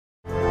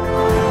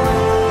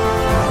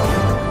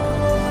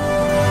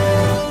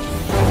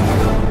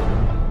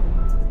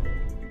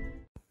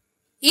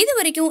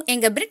இதுவரைக்கும்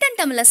எங்க பிரிட்டன்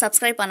தமிழ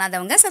சப்ஸ்கிரைப்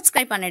பண்ணாதவங்க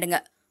சப்ஸ்கிரைப் பண்ணிடுங்க.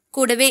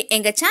 கூடவே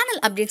எங்க சேனல்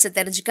அப்டேட்ஸ்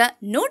தெரிஞ்சுக்க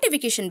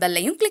நோட்டிபிகேஷன்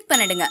பெல்லையும் கிளிக்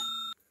பண்ணிடுங்க.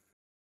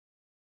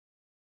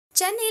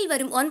 சென்னையில்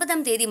வரும்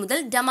 9ஆம் தேதி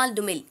முதல் டமால்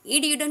டுமில்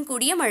இடியுடன்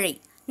கூடிய மழை.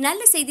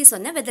 நல்ல செய்தி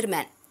சொன்ன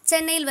வெதர்மேன்.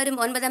 சென்னையில் வரும்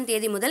 9ஆம்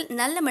தேதி முதல்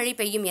நல்ல மழை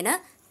பெய்யும் என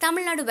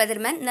தமிழ்நாடு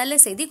வெதர்மேன்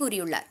நல்ல செய்தி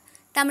கூறியுள்ளார்.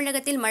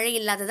 தமிழகத்தில் மழை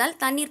இல்லாததால்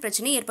தண்ணீர்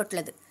பிரச்சனை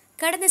ஏற்பட்டுள்ளது.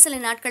 கடந்த சில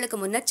நாட்களுக்கு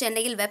முன்னர்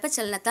சென்னையில்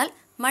வெப்பச்சலனத்தால்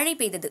மழை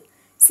பெய்தது.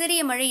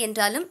 சிறிய மழை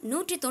என்றாலும்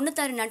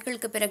 196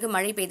 நாட்களுக்கு பிறகு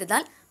மழை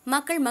பெய்ததால்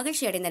மக்கள்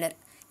மகிழ்ச்சி அடைந்தனர்.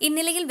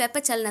 இந்நிலையில்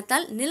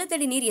வெப்பச்சலனத்தால்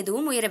நிலத்தடி நீர்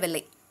எதுவும்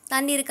உயரவில்லை.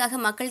 தண்ணீருக்காக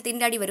மக்கள்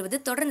திண்டாடி வருவது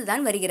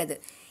தொடர்ந்துதான் வருகிறது.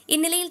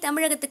 இந்நிலையில்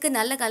தமிழகத்துக்கு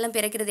நல்ல காலம்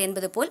பிறக்கிறது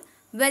என்பது போல்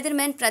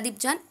வெதர்மேன்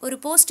பிரதீப் ஜான் ஒரு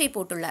போஸ்டை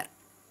போட்டுள்ளார்.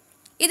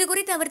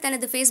 இதுகுறித்து அவர்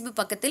தனது ஃபேஸ்புக்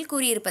பக்கத்தில்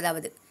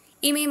கூறியிருப்பதாவது: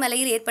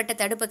 இமயமலையில் ஏற்பட்ட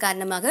தடுப்பு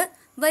காரணமாக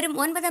வரும்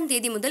 9ஆம்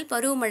தேதி முதல்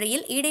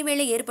பருவமழையில்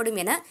இடைவேளை ஏற்படும்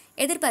என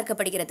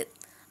எதிர்பார்க்கப்படுகிறது.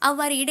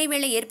 அவ்வாறு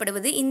இடைவேளை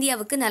ஏற்படுவது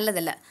இந்தியாவுக்கு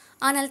நல்லதல்ல,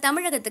 ஆனால்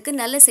தமிழகத்துக்கு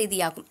நல்ல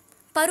செய்தியாகும்.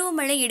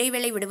 பருவமழை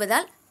இடைவேளை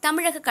விடுவதால்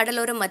தமிழக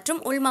கடலோரம் மற்றும்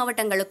உள்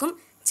மாவட்டங்களுக்கும்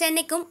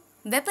சென்னைக்கும்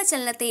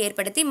வெப்பச்சலனத்தை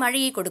ஏற்படுத்தி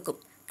மழையை கொடுக்கும்.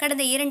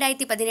 கடந்த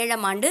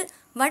 2017ஆம் ஆண்டு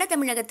வட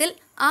தமிழகத்தில்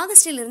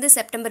ஆகஸ்டிலிருந்து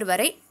செப்டம்பர்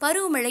வரை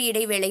பருவமழை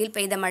இடைவேளையில்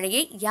பெய்த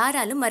மழையை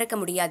யாராலும் மறக்க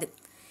முடியாது.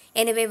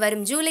 எனவே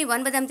வரும் ஜூலை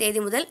 9ஆம்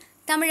தேதி முதல்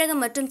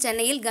தமிழகம் மற்றும்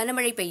சென்னையில்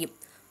கனமழை பெய்யும்.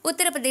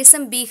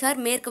 உத்தரப்பிரதேசம், பீகார்,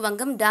 மேற்கு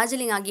வங்கம்,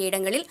 டார்ஜிலிங் ஆகிய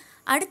இடங்களில்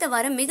அடுத்த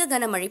வாரம் மிக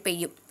கனமழை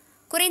பெய்யும்.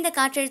 குறைந்த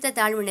காற்றழுத்த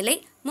தாழ்வு நிலை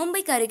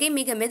மும்பைக்கு அருகே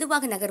மிக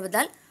மெதுவாக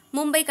நகர்வதால்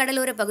மும்பை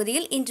கடலோர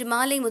பகுதியில் இன்று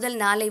மாலை முதல்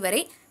நாளை வரை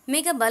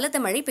மிக பலத்த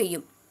மழை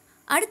பெய்யும்.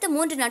 அடுத்த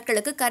 3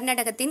 நாட்களுக்கு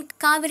கர்நாடகத்தின்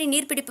காவிரி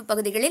நீர்பிடிப்பு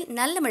பகுதிகளில்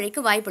நல்ல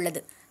மழைக்கு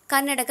வாய்ப்புள்ளது.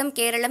 கர்நாடகம்,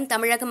 கேரளம்,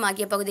 தமிழகம்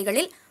ஆகிய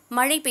பகுதிகளில்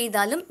மழை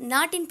பெய்தாலும்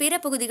நாட்டின் பிற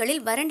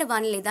பகுதிகளில் வறண்ட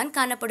வானிலைதான்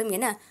காணப்படும்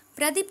என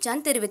பிரதீப்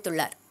ஜான்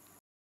தெரிவித்துள்ளார்.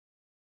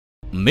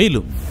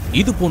 மேலும்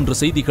இது போன்ற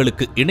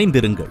செய்திகளுக்கு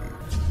இணைந்திருங்கள்.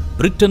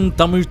 பிரிட்டன்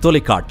தமிழ்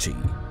தொலைக்காட்சி.